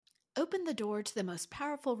opened the door to the most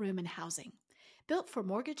powerful room in housing. Built for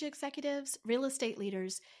mortgage executives, real estate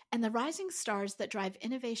leaders, and the rising stars that drive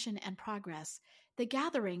innovation and progress, The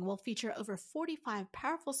Gathering will feature over 45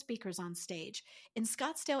 powerful speakers on stage in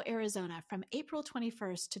Scottsdale, Arizona from April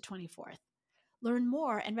 21st to 24th. Learn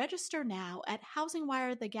more and register now at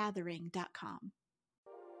housingwirethegathering.com.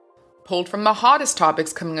 Pulled from the hottest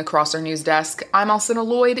topics coming across our news desk, I'm Alcina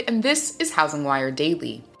Lloyd, and this is Housing Wire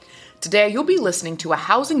Daily. Today, you'll be listening to a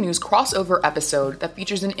housing news crossover episode that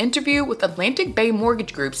features an interview with Atlantic Bay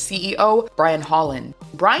Mortgage Group's CEO, Brian Holland.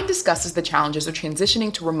 Brian discusses the challenges of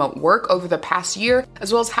transitioning to remote work over the past year,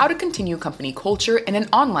 as well as how to continue company culture in an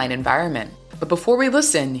online environment. But before we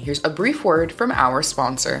listen, here's a brief word from our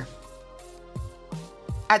sponsor.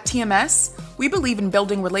 At TMS, we believe in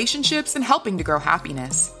building relationships and helping to grow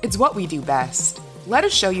happiness. It's what we do best. Let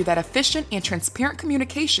us show you that efficient and transparent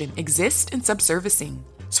communication exists in subservicing.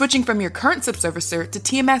 Switching from your current subservicer to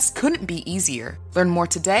TMS couldn't be easier. Learn more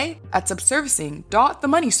today at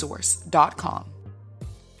subservicing.themoneysource.com.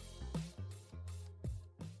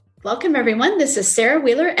 Welcome, everyone. This is Sarah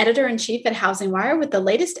Wheeler, Editor-in-Chief at Housing Wire, with the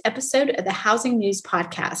latest episode of the Housing News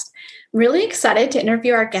Podcast. I'm really excited to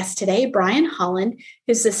interview our guest today, Brian Holland,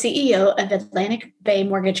 who's the CEO of Atlantic Bay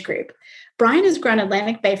Mortgage Group. Brian has grown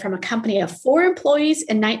Atlantic Bay from a company of 4 employees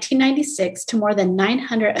in 1996 to more than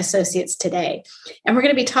 900 associates today. And we're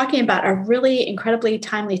going to be talking about a really incredibly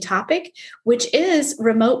timely topic, which is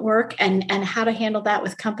remote work and how to handle that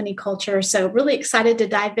with company culture. So really excited to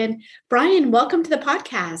dive in. Brian, welcome to the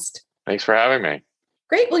podcast. Thanks for having me.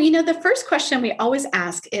 Great. Well, the first question we always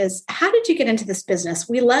ask is, how did you get into this business?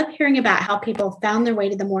 We love hearing about how people found their way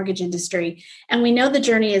to the mortgage industry, and we know the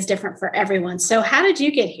journey is different for everyone. So how did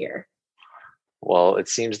you get here? Well, it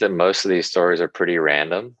seems that most of these stories are pretty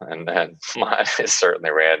random, and mine is certainly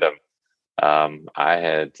random. I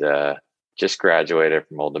had just graduated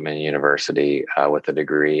from Old Dominion University with a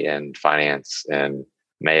degree in finance in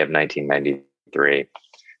May of 1993,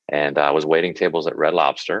 and I was waiting tables at Red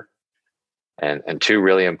Lobster. And 2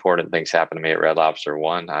 really important things happened to me at Red Lobster.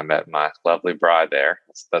 One, I met my lovely bride there.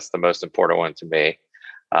 That's the most important one to me.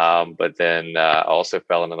 But then I also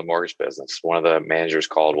fell into the mortgage business. One of the managers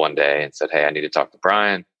called one day and said, "Hey, I need to talk to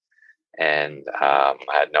Brian." And I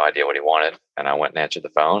had no idea what he wanted. And I went and answered the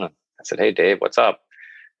phone. And I said, "Hey, Dave, what's up?"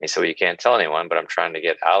 And he said, "Well, you can't tell anyone, but I'm trying to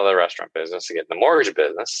get out of the restaurant business to get in the mortgage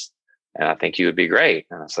business. And I think you would be great."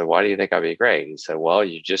 And I said, "Why do you think I'd be great?" He said, "Well,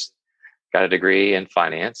 you just got a degree in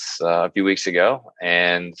finance a few weeks ago,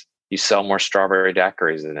 and you sell more strawberry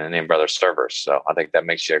daiquiris than any brother servers. So I think that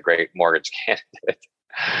makes you a great mortgage candidate."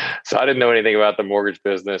 So I didn't know anything about the mortgage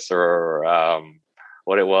business or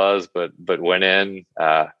what it was, but went in,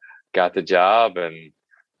 got the job. And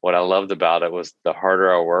what I loved about it was the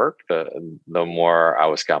harder I worked, the more I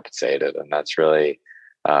was compensated. And that's really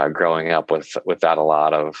growing up without a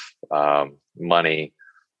lot of money.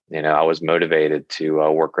 I was motivated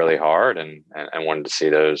to work really hard and wanted to see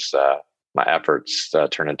those my efforts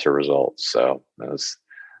turn into results. So it was,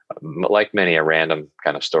 like many, a random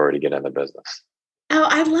kind of story to get in the business. Oh,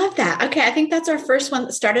 I love that. Okay. I think that's our first one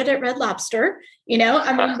that started at Red Lobster.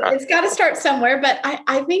 It's got to start somewhere. But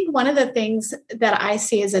I think one of the things that I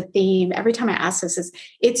see as a theme every time I ask this is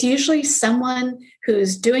it's usually someone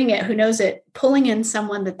who's doing it, who knows it, pulling in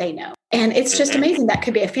someone that they know. And it's just amazing. That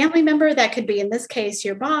could be a family member. That could be, in this case,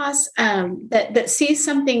 your boss, that sees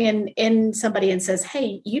something in somebody and says,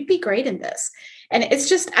 "Hey, you'd be great in this." And it's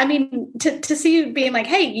just, to see you being like,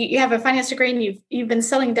 "Hey, you have a finance degree and you've been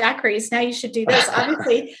selling daiquiris. Now you should do this."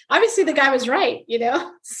 Obviously the guy was right,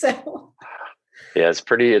 So yeah,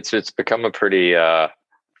 it's become a pretty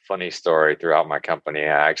funny story throughout my company.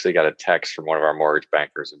 I actually got a text from one of our mortgage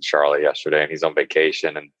bankers in Charlotte yesterday, and he's on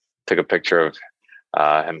vacation, and took a picture of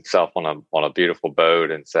himself on a beautiful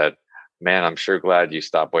boat and said, "Man, I'm sure glad you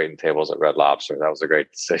stopped waiting tables at Red Lobster. That was a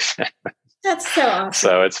great decision." That's so awesome.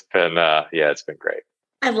 So it's been great.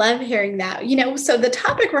 I love hearing that. So the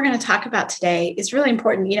topic we're going to talk about today is really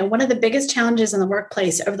important. One of the biggest challenges in the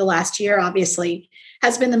workplace over the last year, obviously,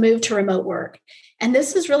 has been the move to remote work. And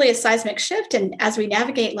this is really a seismic shift. And as we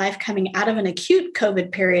navigate life coming out of an acute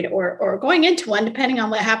COVID period or going into one, depending on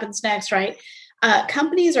what happens next, right?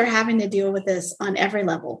 Companies are having to deal with this on every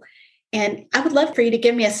level. And I would love for you to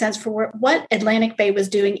give me a sense for what Atlantic Bay was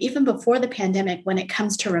doing even before the pandemic when it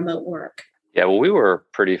comes to remote work. Yeah, well, we were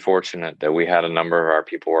pretty fortunate that we had a number of our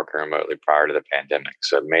people working remotely prior to the pandemic.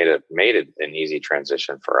 So it made it an easy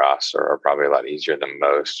transition for us, or probably a lot easier than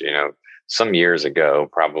most. Some years ago,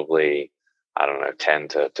 probably, 10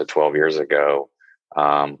 to 12 years ago,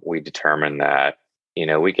 we determined that,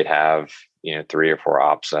 we could have, 3 or 4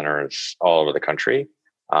 op centers all over the country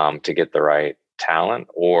to get the right talent,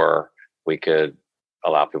 or we could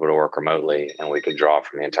allow people to work remotely and we could draw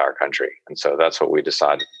from the entire country. And so that's what we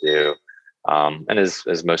decided to do. And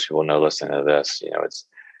as most people know, listening to this, it's,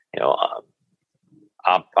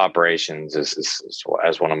 operations is,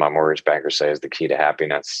 as one of my mortgage bankers say, is the key to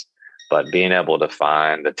happiness. But being able to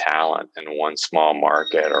find the talent in one small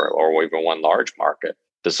market or even one large market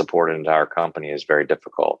to support an entire company is very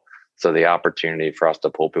difficult. So the opportunity for us to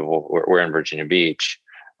pull people, we're in Virginia Beach,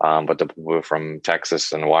 but to pull people from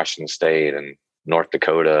Texas and Washington State and North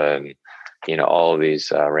Dakota and, all of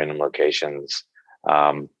these random locations,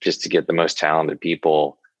 just to get the most talented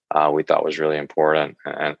people, we thought was really important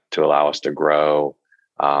and to allow us to grow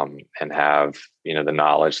and have, the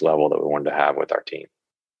knowledge level that we wanted to have with our team.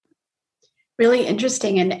 Really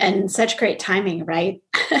interesting and such great timing, right?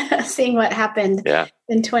 Seeing what happened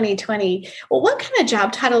in 2020. Well, what kind of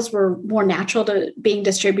job titles were more natural to being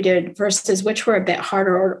distributed versus which were a bit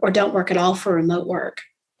harder or don't work at all for remote work?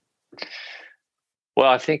 Well,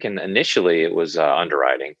 I think initially it was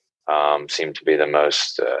underwriting seemed to be the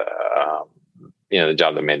most, the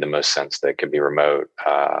job that made the most sense that could be remote.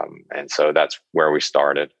 And so that's where we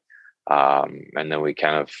started. And then we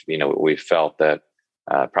kind of, we felt that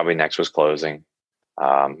probably next was closing.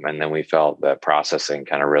 And then we felt that processing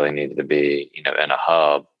kind of really needed to be, in a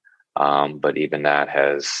hub. But even that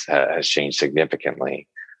has changed significantly.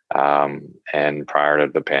 And prior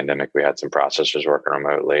to the pandemic, we had some processors working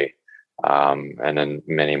remotely, and then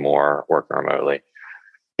many more working remotely.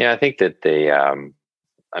 I think that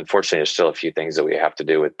unfortunately, there's still a few things that we have to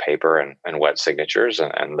do with paper and wet signatures.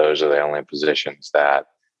 And those are the only positions that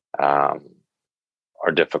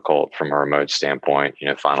are difficult from a remote standpoint,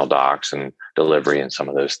 final docs and delivery and some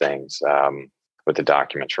of those things with the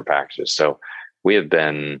documents for packages. So we have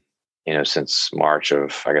been, since March of,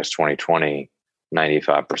 2020,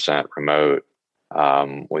 95% remote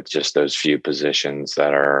with just those few positions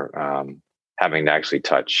that are having to actually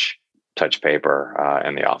touch paper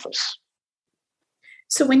in the office.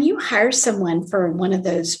 So when you hire someone for one of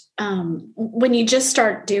those, when you just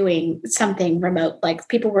start doing something remote, like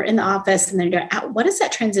people were in the office and they're doing, what does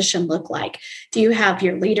that transition look like? Do you have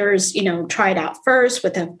your leaders, try it out first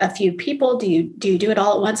with a few people? Do you do it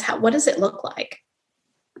all at once? What does it look like?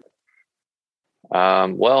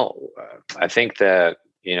 Well, I think that,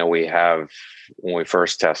 we have, when we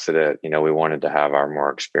first tested it, we wanted to have our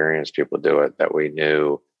more experienced people do it that we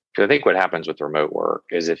knew. Because I think what happens with remote work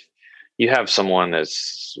is if you have someone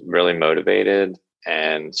that's really motivated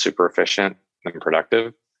and super efficient and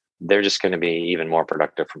productive, they're just going to be even more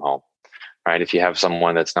productive from home, right? If you have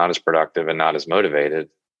someone that's not as productive and not as motivated,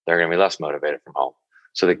 they're going to be less motivated from home.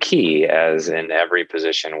 So the key, as in every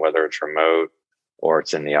position, whether it's remote or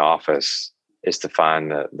it's in the office, is to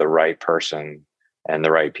find the right person and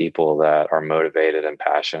the right people that are motivated and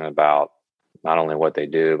passionate about not only what they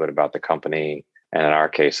do, but about the company, and in our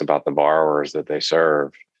case, about the borrowers that they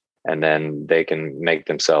serve. And then they can make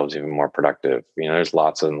themselves even more productive. There's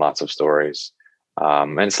lots and lots of stories.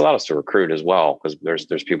 And it's allowed us to recruit as well, because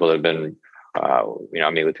there's people that have been, I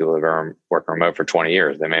meet with people that have been working remote for 20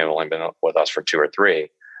 years. They may have only been with us for 2 or 3,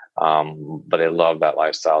 but they love that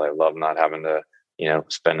lifestyle. They love not having to,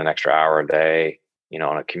 spend an extra hour a day,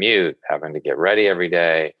 on a commute, having to get ready every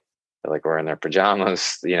day. They're like wearing their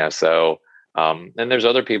pajamas, so. And there's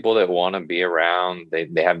other people that want to be around.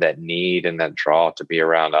 They have that need and that draw to be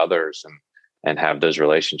around others and have those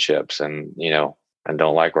relationships, and and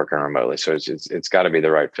don't like working remotely. So it's got to be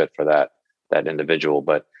the right fit for that individual.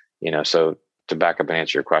 But so to back up and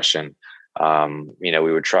answer your question, we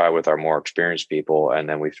would try with our more experienced people, and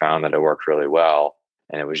then we found that it worked really well.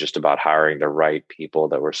 And it was just about hiring the right people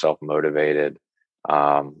that were self-motivated,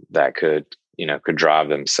 that could drive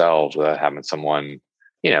themselves without having someone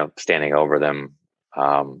standing over them,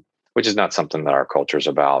 which is not something that our culture is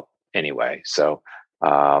about anyway. So,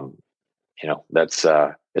 that's,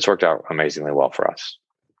 it's worked out amazingly well for us.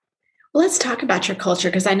 Well, let's talk about your culture,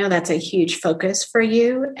 because I know that's a huge focus for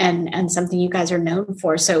you and something you guys are known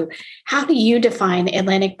for. So how do you define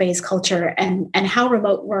Atlantic-based culture and how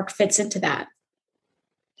remote work fits into that?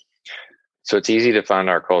 So it's easy to define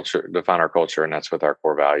our culture, and that's with our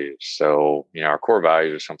core values. So, our core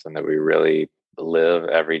values are something that we really live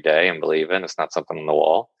every day and believe in. It's not something on the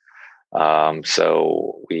wall.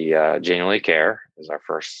 So we genuinely care is our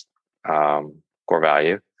first core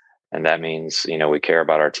value. And that means, we care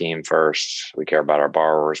about our team first. We care about our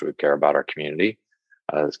borrowers. We care about our community,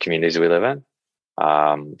 the communities we live in.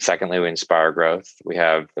 Secondly, we inspire growth. We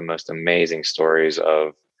have the most amazing stories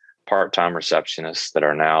of part-time receptionists that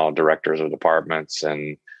are now directors of departments,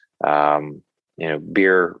 and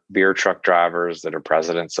beer truck drivers that are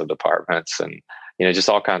presidents of departments, and just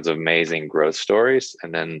all kinds of amazing growth stories.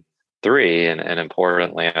 And then three, and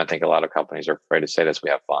importantly, and I think a lot of companies are afraid to say this, we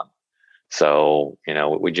have fun. So,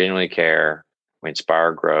 we genuinely care, we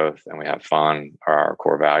inspire growth, and we have fun are our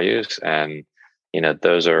core values. And,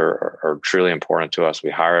 those are truly important to us. We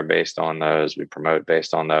hire based on those, we promote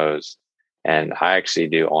based on those. And I actually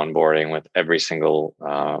do onboarding with every single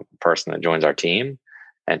person that joins our team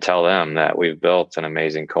and tell them that we've built an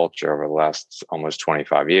amazing culture over the last almost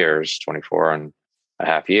 24 and a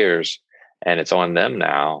half years. And it's on them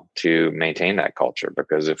now to maintain that culture,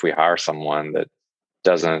 because if we hire someone that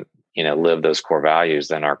doesn't, live those core values,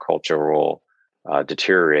 then our culture will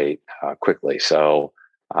deteriorate quickly. So,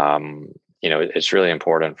 it's really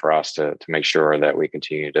important for us to make sure that we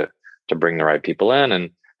continue to bring the right people in. And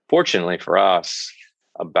fortunately for us,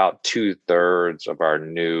 about 2/3 of our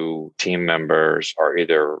new team members are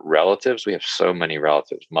either relatives. We have so many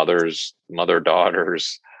relatives,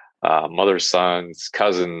 daughters, mother, sons,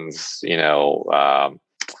 cousins,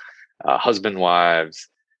 husband, wives.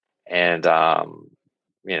 And,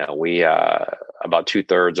 we, about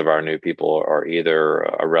 2/3 of our new people are either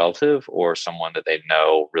a relative or someone that they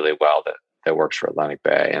know really well that works for Atlantic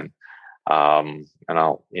Bay. And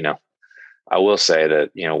I will say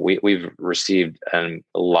that, we've received a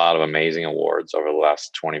lot of amazing awards over the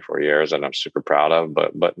last 24 years that I'm super proud of,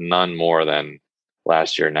 but none more than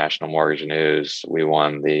last year, National Mortgage News. We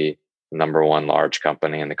won the #1 large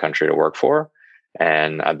company in the country to work for.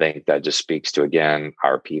 And I think that just speaks to, again,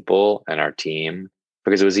 our people and our team,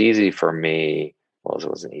 because it was easy for me. Well, it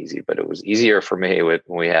wasn't easy, but it was easier for me when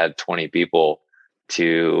we had 20 people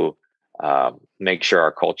to make sure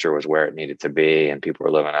our culture was where it needed to be and people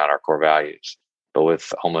were living out our core values. But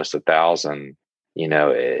with almost 1,000,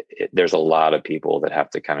 there's a lot of people that have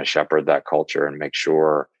to kind of shepherd that culture and make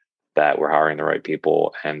sure that we're hiring the right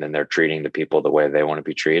people, and then they're treating the people the way they want to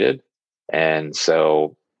be treated. And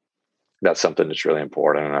so that's something that's really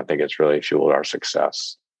important. And I think it's really fueled our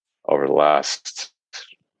success over the last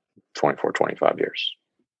 24, 25 years.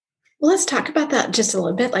 Well, let's talk about that just a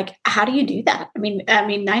little bit. Like, how do you do that? I mean,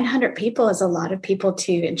 900 people is a lot of people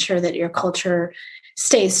to ensure that your culture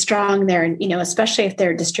stays strong there. And, especially if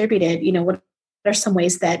they're distributed, what are some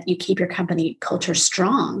ways that you keep your company culture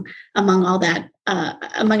strong among all that,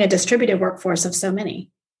 among a distributed workforce of so many?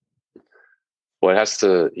 Well, it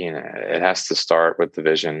has to start with the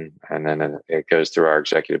vision, and then it goes through our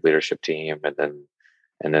executive leadership team, and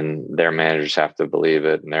then their managers have to believe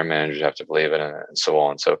it, and their managers have to believe it, and so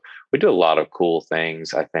on. So we do a lot of cool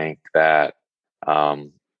things, I think, that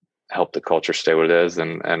help the culture stay what it is.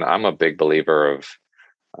 And I'm a big believer of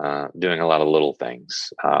doing a lot of little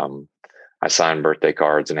things. I sign birthday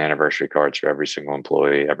cards and anniversary cards for every single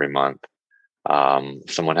employee every month.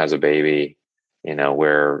 Someone has a baby,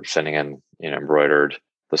 we're sending in, embroidered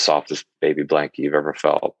the baby blanket you've ever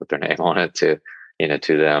felt with their name on it to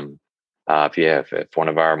them. If one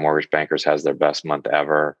of our mortgage bankers has their best month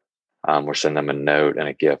ever, we're sending them a note and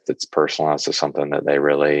a gift that's personalized to something that they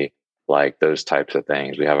really like, those types of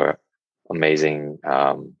things. We have a amazing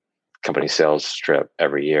company sales trip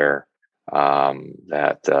every year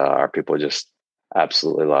that our people just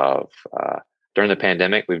absolutely love. During the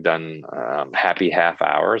pandemic, we've done happy half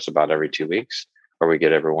hours about every 2 weeks, where we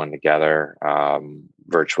get everyone together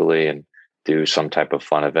virtually and do some type of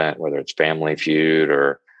fun event, whether it's Family Feud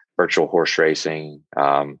or virtual horse racing.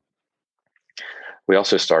 We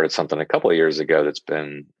also started something a couple of years ago that's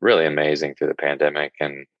been really amazing through the pandemic,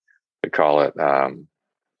 and we call it,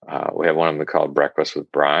 we have one of them called Breakfast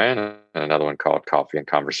with Brian, and another one called Coffee and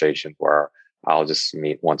Conversation, where I'll just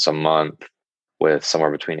meet once a month with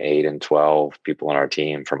somewhere between 8 and 12 people on our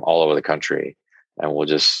team from all over the country. And we'll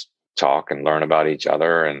just talk and learn about each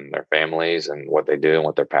other and their families and what they do and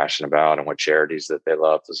what they're passionate about and what charities that they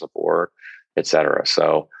love to support, et cetera.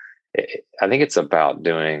 So I think it's about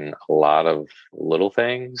doing a lot of little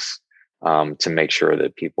things to make sure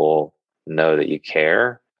that people know that you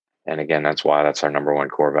care. And again, that's why that's our #1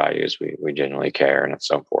 core values. We genuinely care, and it's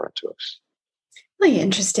so important to us. Really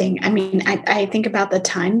interesting. I mean, I think about the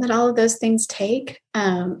time that all of those things take.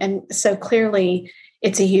 And so clearly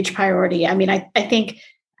it's a huge priority. I mean, I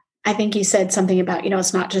think you said something about,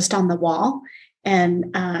 it's not just on the wall.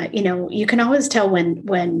 And, you can always tell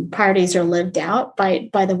when priorities are lived out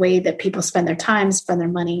by the way that people spend their time, spend their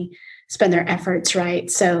money, spend their efforts,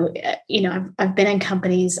 right? So, I've been in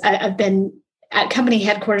companies, I've been at company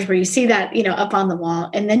headquarters where you see that, up on the wall,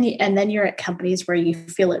 and then you're at companies where you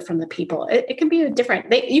feel it from the people. It can be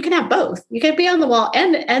you can have both. You can be on the wall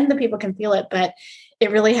and the people can feel it, but it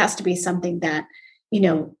really has to be something that,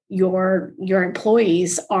 your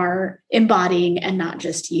employees are embodying and not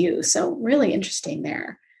just you. So really interesting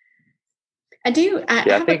there. I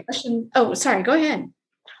have a question. Oh, sorry. Go ahead.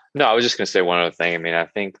 No, I was just going to say one other thing. I mean, I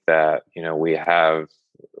think that,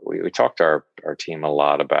 we talked to our team a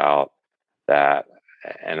lot about that.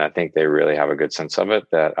 And I think they really have a good sense of it,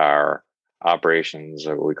 that our operations,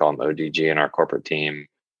 or what we call them ODG, and our corporate team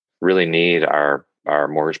really need our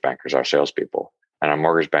mortgage bankers, our salespeople. And our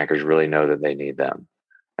mortgage bankers really know that they need them.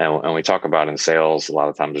 And we talk about in sales, a lot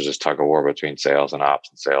of times there's just tug of war between sales and ops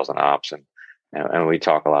and sales and ops. And we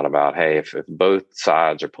talk a lot about, hey, if both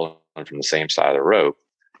sides are pulling from the same side of the rope,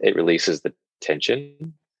 it releases the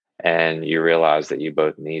tension, and you realize that you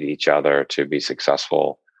both need each other to be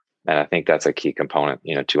successful. And I think that's a key component,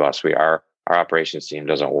 to us. Our operations team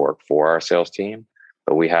doesn't work for our sales team,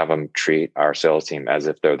 but we have them treat our sales team as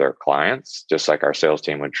if they're their clients, just like our sales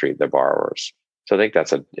team would treat their borrowers. So I think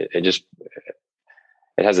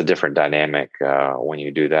it has a different dynamic when you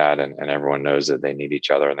do that, and everyone knows that they need each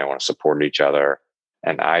other and they want to support each other.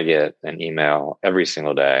 And I get an email every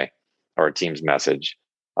single day, or a Teams message,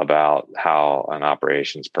 about how an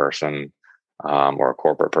operations person or a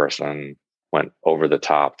corporate person went over the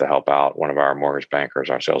top to help out one of our mortgage bankers,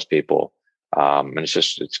 our salespeople. And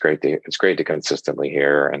it's great to consistently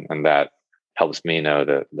hear, and that helps me know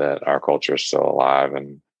that our culture is still alive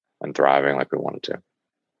and thriving like we want it to.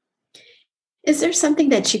 Is there something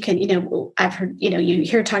that you can, I've heard, you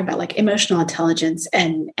hear talk about like emotional intelligence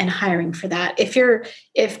and hiring for that.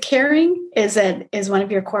 If caring is one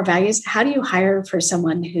of your core values, how do you hire for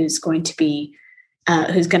someone who's going to be,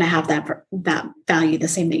 who's going to have that value the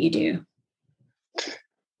same that you do?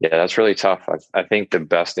 Yeah, that's really tough. I think the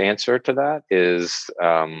best answer to that is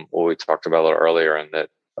what we talked about a little earlier, and that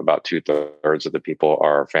about 2/3 of the people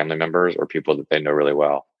are family members or people that they know really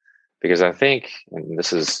well. Because I think, and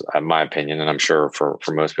this is my opinion, and I'm sure for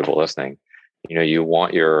most people listening, you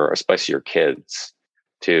want especially your kids,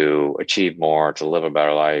 to achieve more, to live a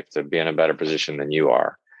better life, to be in a better position than you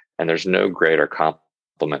are. And there's no greater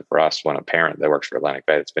compliment for us when a parent that works for Atlantic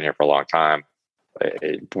Bay, that's been here for a long time,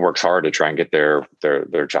 it works hard to try and get their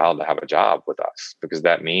child to have a job with us, because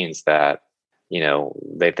that means that,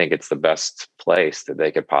 they think it's the best place that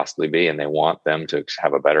they could possibly be, and they want them to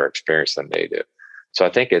have a better experience than they do. So I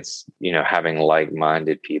think it's, having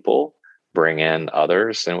like-minded people bring in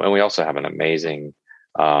others. And we also have an amazing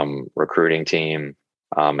recruiting team,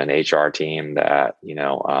 an HR team that,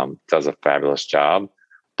 does a fabulous job.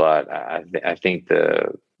 But I think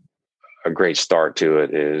a great start to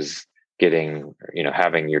it is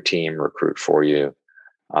having your team recruit for you,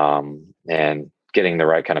 and getting the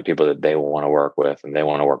right kind of people that they want to work with and they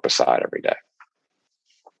want to work beside every day.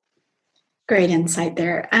 Great insight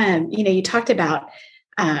there. You talked about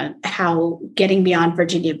how getting beyond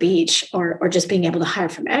Virginia Beach or just being able to hire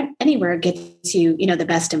from anywhere gets you, the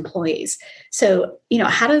best employees. So,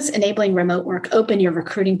 how does enabling remote work open your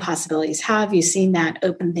recruiting possibilities? How have you seen that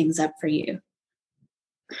open things up for you?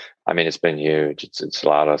 I mean, it's been huge. It's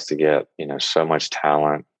allowed us to get, so much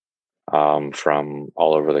talent from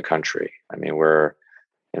all over the country. I mean, we're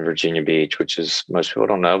in Virginia Beach, which is, most people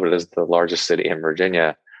don't know, but it is the largest city in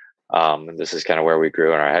Virginia. And this is kind of where we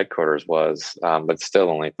grew and our headquarters was, but still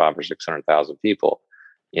only 500,000 or 600,000 people.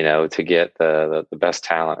 To get the best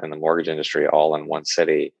talent in the mortgage industry all in one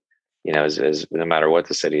city, is no matter what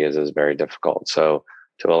the city is very difficult. So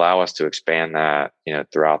to allow us to expand that,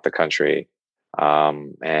 throughout the country,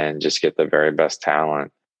 and just get the very best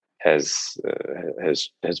talent has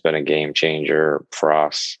been a game changer for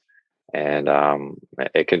us, and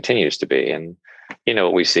it continues to be. And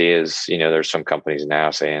what we see is, there's some companies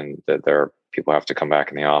now saying that people have to come back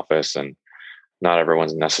in the office, and not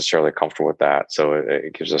everyone's necessarily comfortable with that. So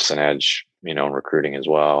it gives us an edge, in recruiting as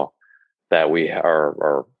well, that we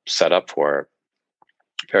are set up for it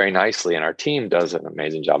very nicely. And our team does an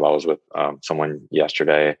amazing job. I was with someone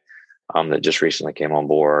yesterday that just recently came on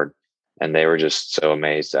board, and they were just so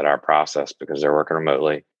amazed at our process, because they're working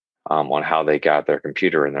remotely, on how they got their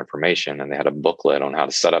computer and their information. And they had a booklet on how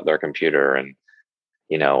to set up their computer, and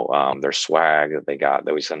their swag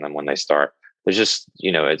that we send them when they start. There's just,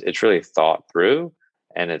 it's really thought through.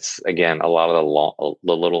 And it's, again, a lot of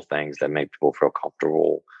the little things that make people feel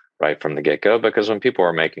comfortable right from the get-go, because when people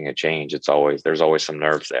are making a change, there's always some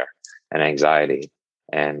nerves there and anxiety.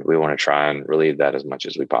 And we want to try and relieve that as much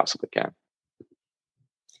as we possibly can.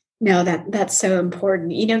 No, that's so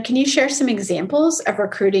important. Can you share some examples of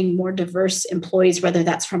recruiting more diverse employees, whether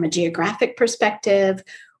that's from a geographic perspective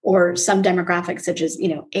or some demographics such as,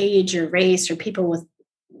 age or race or people with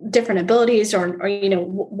different abilities, or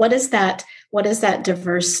what is that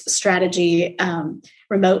diverse strategy,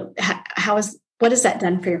 remote? What has that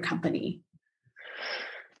done for your company?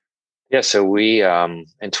 Yeah, so we, in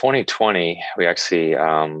 2020, we actually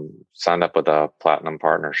signed up with a platinum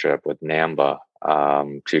partnership with NAMBA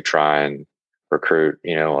to try and recruit,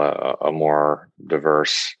 a more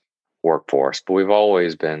diverse workforce. But we've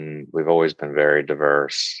always been very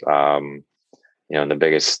diverse. And the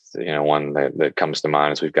biggest, one that comes to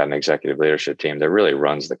mind is we've got an executive leadership team that really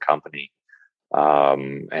runs the company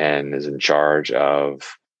and is in charge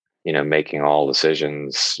of, making all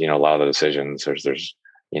decisions. A lot of the decisions there's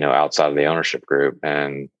outside of the ownership group,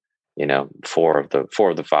 and four of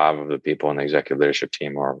the five of the people in the executive leadership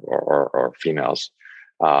team are females,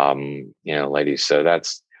 ladies. So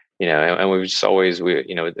that's and we've just always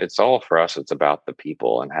it's all for us. It's about the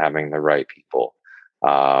people and having the right people.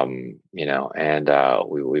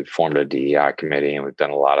 We've formed a DEI committee, and we've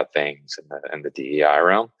done a lot of things in the DEI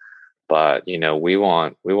realm. But we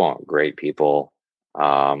want great people,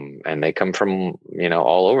 and they come from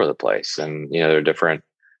all over the place, and they're different,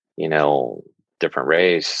 different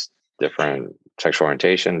race, different sexual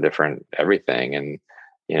orientation, different everything. And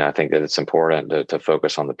I think that it's important to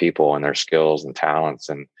focus on the people and their skills and talents.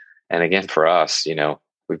 And again, for us,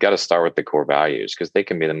 we've got to start with the core values, because they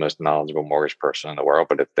can be the most knowledgeable mortgage person in the world,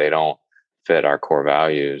 but if they don't fit our core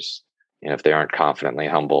values, if they aren't confidently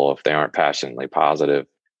humble, if they aren't passionately positive,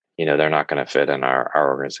 they're not going to fit in our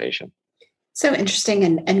organization. So interesting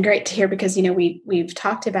and great to hear, because, we've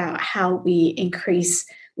talked about how we increase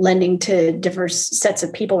lending to diverse sets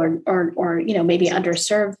of people, or maybe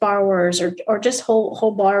underserved borrowers, or just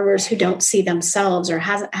whole borrowers who don't see themselves or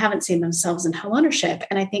haven't seen themselves in homeownership.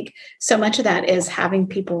 And I think so much of that is having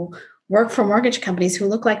people work for mortgage companies who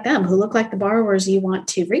look like them, who look like the borrowers you want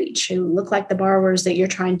to reach, who look like the borrowers that you're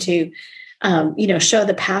trying to show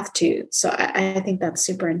the path to. So I think that's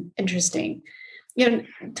super interesting. We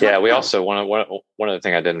also one of the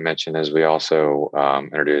things I didn't mention is we also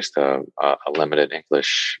introduced a limited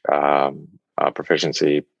English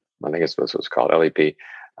proficiency. I think it's what it's called, LEP,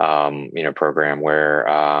 program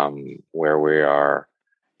where we are,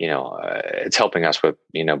 it's helping us with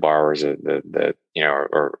borrowers that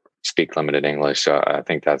or speak limited English. So I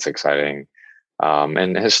think that's exciting.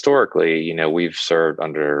 And historically, we've served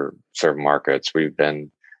underserved markets. We've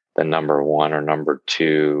been the number one or number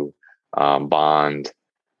two bond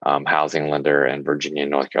housing lender in Virginia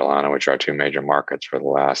and North Carolina, which are our two major markets for the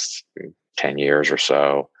last 10 years or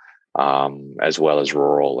so, as well as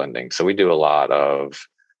rural lending. So we do a lot of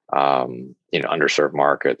underserved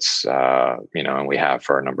markets, and we have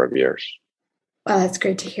for a number of years. Well, that's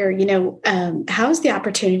great to hear. How has the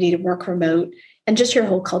opportunity to work remote and just your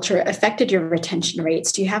whole culture affected your retention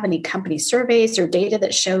rates? Do you have any company surveys or data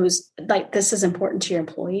that shows like this is important to your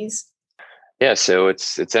employees? Yeah, so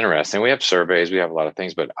it's interesting. We have surveys, we have a lot of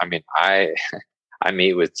things, but I mean, I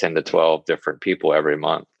meet with 10 to 12 different people every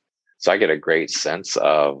month. So I get a great sense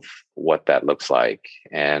of what that looks like.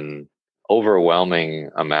 And overwhelming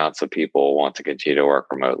amounts of people want to continue to work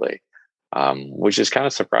remotely, which has kind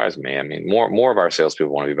of surprised me. I mean, more of our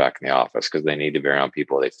salespeople want to be back in the office because they need to be around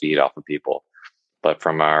people. They feed off of people. But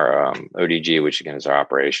from our ODG, which again is our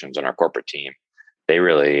operations and our corporate team, they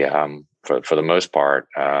really, for the most part,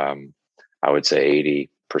 I would say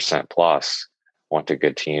 80% plus want to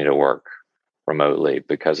continue to work remotely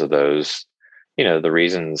because of those, the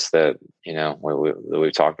reasons that,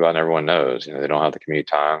 we've talked about and everyone knows, they don't have the commute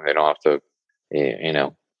time. They don't have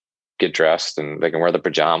to, get dressed, and they can wear the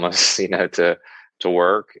pajamas, to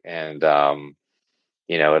work. And,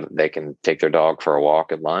 they can take their dog for a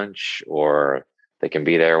walk at lunch, or they can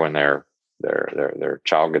be there when their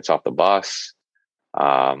child gets off the bus.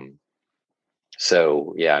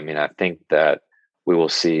 So, yeah, I mean, I think that we will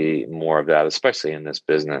see more of that, especially in this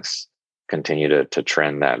business, continue to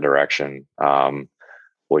trend that direction,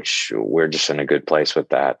 which we're just in a good place with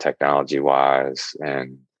that technology wise.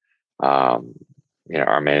 And,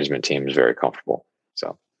 our management team is very comfortable.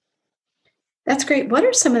 So that's great. What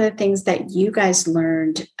are some of the things that you guys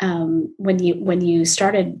learned when you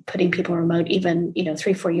started putting people remote, even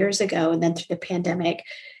 3-4 years ago, and then through the pandemic,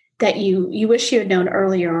 that you wish you had known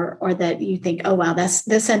earlier, or that you think, oh wow,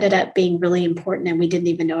 this ended up being really important and we didn't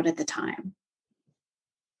even know it at the time?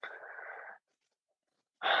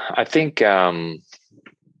 I think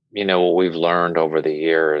what we've learned over the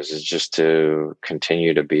years is just to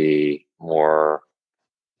continue to be more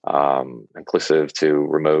inclusive to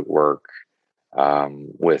remote work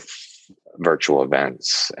with virtual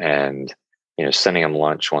events, and sending them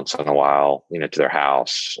lunch once in a while, to their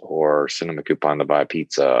house, or send them a coupon to buy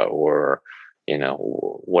pizza, or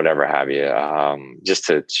whatever have you, just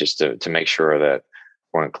to make sure that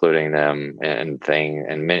we're including them and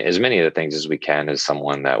as many of the things as we can as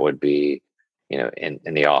someone that would be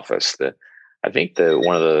in the office. That I think that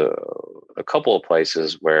a couple of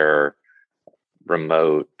places where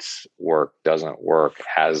remote work doesn't work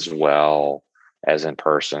as well as in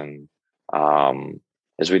person,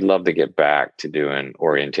 is we'd love to get back to doing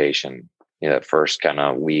orientation, that first kind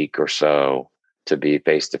of week or so, to be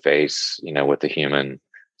face to face, with the human,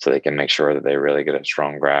 so they can make sure that they really get a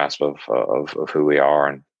strong grasp of who we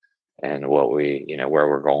are and what we, where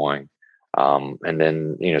we're going. And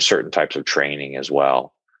then, certain types of training as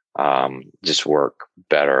well, just work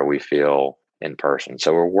better, we feel, in person.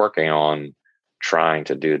 So we're working on trying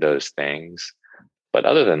to do those things. But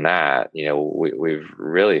other than that, we've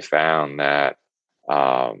really found that,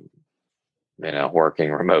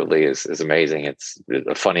 working remotely is amazing. It's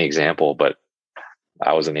a funny example, but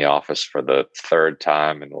I was in the office for the third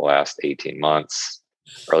time in the last 18 months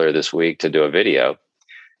earlier this week to do a video.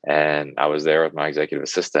 And I was there with my executive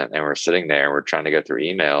assistant, and we're sitting there and we're trying to go through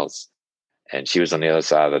emails, and she was on the other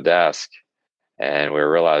side of the desk. And we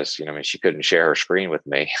realized, she couldn't share her screen with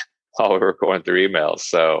me while we were going through emails.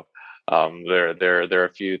 So there are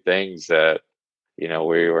a few things that, we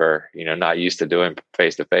were, not used to doing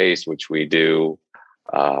face to face, which we do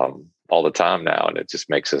all the time now. And it just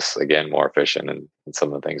makes us, again, more efficient in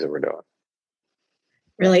some of the things that we're doing.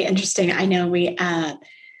 Really interesting. I know we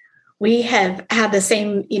have had the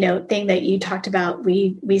same, thing that you talked about.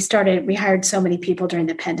 We hired so many people during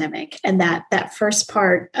the pandemic, and that first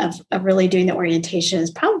part of really doing the orientation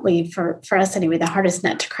is probably for us anyway, the hardest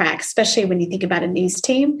nut to crack, especially when you think about a news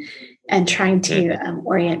team and trying to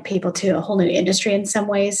orient people to a whole new industry in some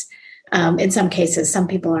ways. In some cases, some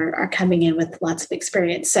people are coming in with lots of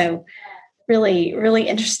experience. So really, really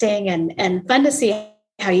interesting and fun to see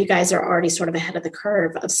how you guys are already sort of ahead of the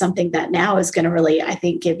curve of something that now is going to really, I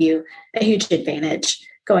think, give you a huge advantage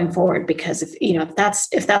going forward. Because if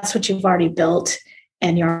that's what you've already built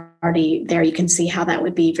and you're already there, you can see how that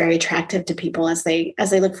would be very attractive to people as they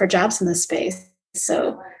look for jobs in this space.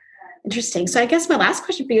 So interesting. So I guess my last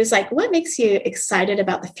question for you is what makes you excited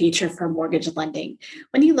about the future for mortgage lending?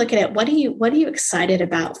 When you look at it, what are you excited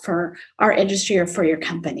about for our industry or for your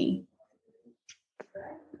company?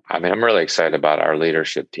 I mean, I'm really excited about our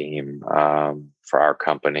leadership team for our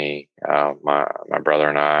company. My brother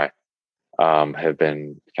and I have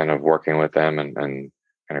been kind of working with them and kind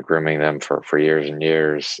of grooming them for years and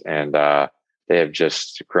years. And they have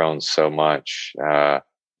just grown so much.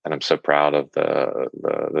 And I'm so proud of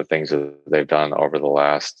the things that they've done over the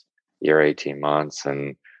last year, 18 months.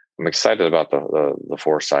 And I'm excited about the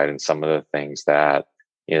foresight and some of the things that,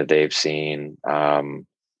 they've seen, on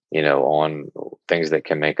things that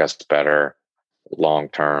can make us better long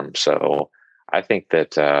term. So I think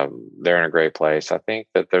that they're in a great place. I think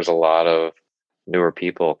that there's a lot of newer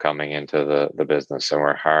people coming into the business, and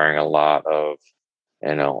we're hiring a lot of,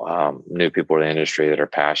 new people in the industry that are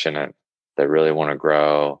passionate, that really want to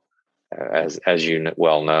grow. As you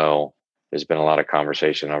well know, there's been a lot of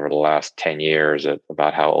conversation over the last 10 years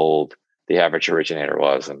about how old the average originator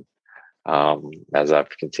was. And as I've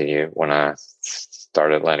continued, when I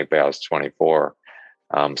started Atlantic Bay, I was 24.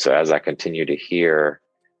 So as I continue to hear,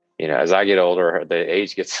 as I get older, the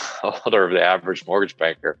age gets older of the average mortgage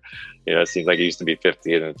banker. It seems like it used to be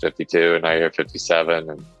 50 and then 52, and now you're 57.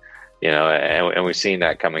 And, and we've seen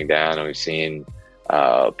that coming down, and we've seen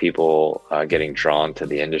people getting drawn to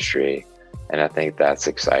the industry. And I think that's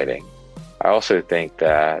exciting. I also think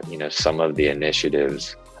that, some of the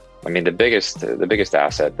initiatives, I mean, the biggest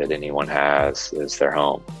asset that anyone has is their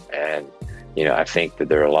home. And, I think that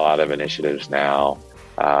there are a lot of initiatives now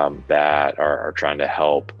that are trying to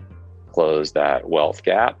help close that wealth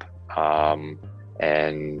gap.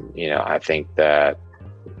 And, I think that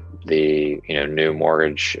the, new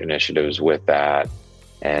mortgage initiatives with that,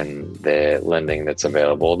 and the lending that's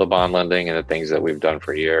available, the bond lending and the things that we've done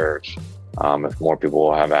for years, if more people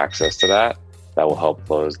will have access to that will help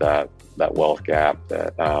close that wealth gap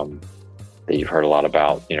that you've heard a lot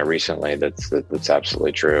about, recently. That's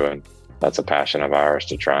absolutely true. And that's a passion of ours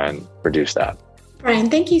to try and reduce that.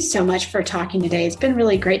 Brian, thank you so much for talking today. It's been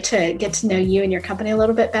really great to get to know you and your company a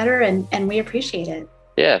little bit better, and we appreciate it.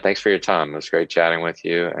 Yeah, thanks for your time. It was great chatting with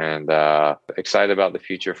you, and excited about the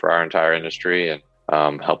future for our entire industry and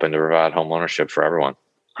helping to provide home ownership for everyone.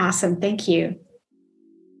 Awesome. Thank you.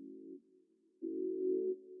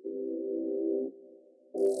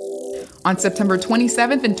 On September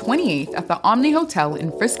 27th and 28th at the Omni Hotel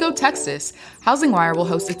in Frisco, Texas, HousingWire will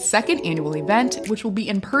host its second annual event, which will be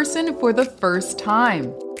in person for the first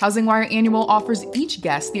time. HousingWire Annual offers each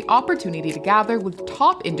guest the opportunity to gather with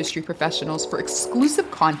top industry professionals for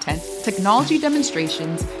exclusive content, technology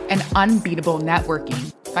demonstrations, and unbeatable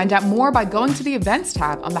networking. Find out more by going to the Events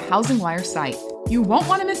tab on the HousingWire site. You won't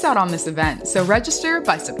want to miss out on this event, so register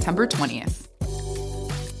by September 20th.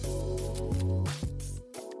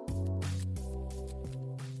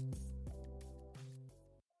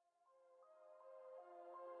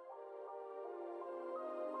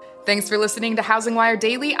 Thanks for listening to Housing Wire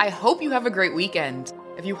Daily. I hope you have a great weekend.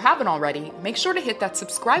 If you haven't already, make sure to hit that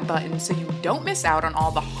subscribe button so you don't miss out on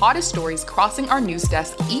all the hottest stories crossing our news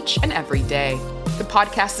desk each and every day. The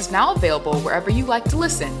podcast is now available wherever you like to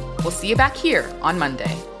listen. We'll see you back here on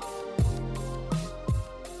Monday.